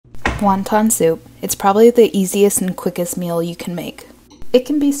Wonton soup. It's probably the easiest and quickest meal you can make. It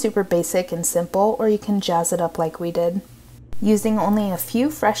can be super basic and simple, or you can jazz it up like we did. Using only a few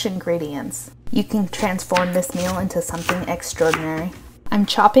fresh ingredients, you can transform this meal into something extraordinary. I'm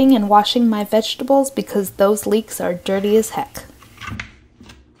chopping and washing my vegetables because those leeks are dirty as heck.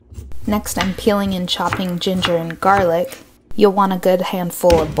 Next, I'm peeling and chopping ginger and garlic. You'll want a good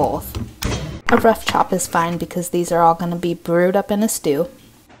handful of both. A rough chop is fine because these are all going to be brewed up in a stew.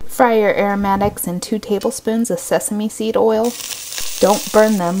 Fry your aromatics in 2 tablespoons of sesame seed oil. Don't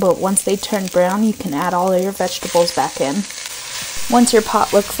burn them, but once they turn brown, you can add all of your vegetables back in. Once your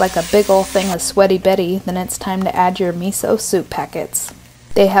pot looks like a big ol' thing of Sweaty Betty, then it's time to add your miso soup packets.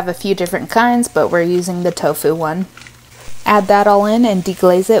 They have a few different kinds, but we're using the tofu one. Add that all in and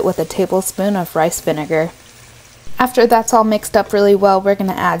deglaze it with a tablespoon of rice vinegar. After that's all mixed up really well, we're going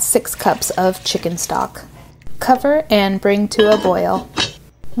to add 6 cups of chicken stock. Cover and bring to a boil.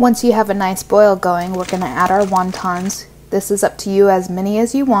 Once you have a nice boil going, we're going to add our wontons. This is up to you, as many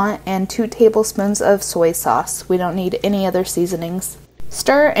as you want, and 2 tablespoons of soy sauce. We don't need any other seasonings.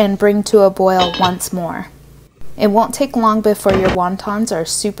 Stir and bring to a boil once more. It won't take long before your wontons are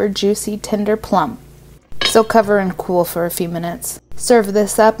super juicy, tender, plump. So cover and cool for a few minutes. Serve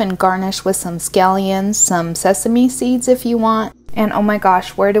this up and garnish with some scallions, some sesame seeds if you want. And oh my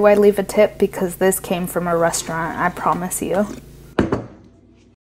gosh, where do I leave a tip? Because this came from a restaurant, I promise you.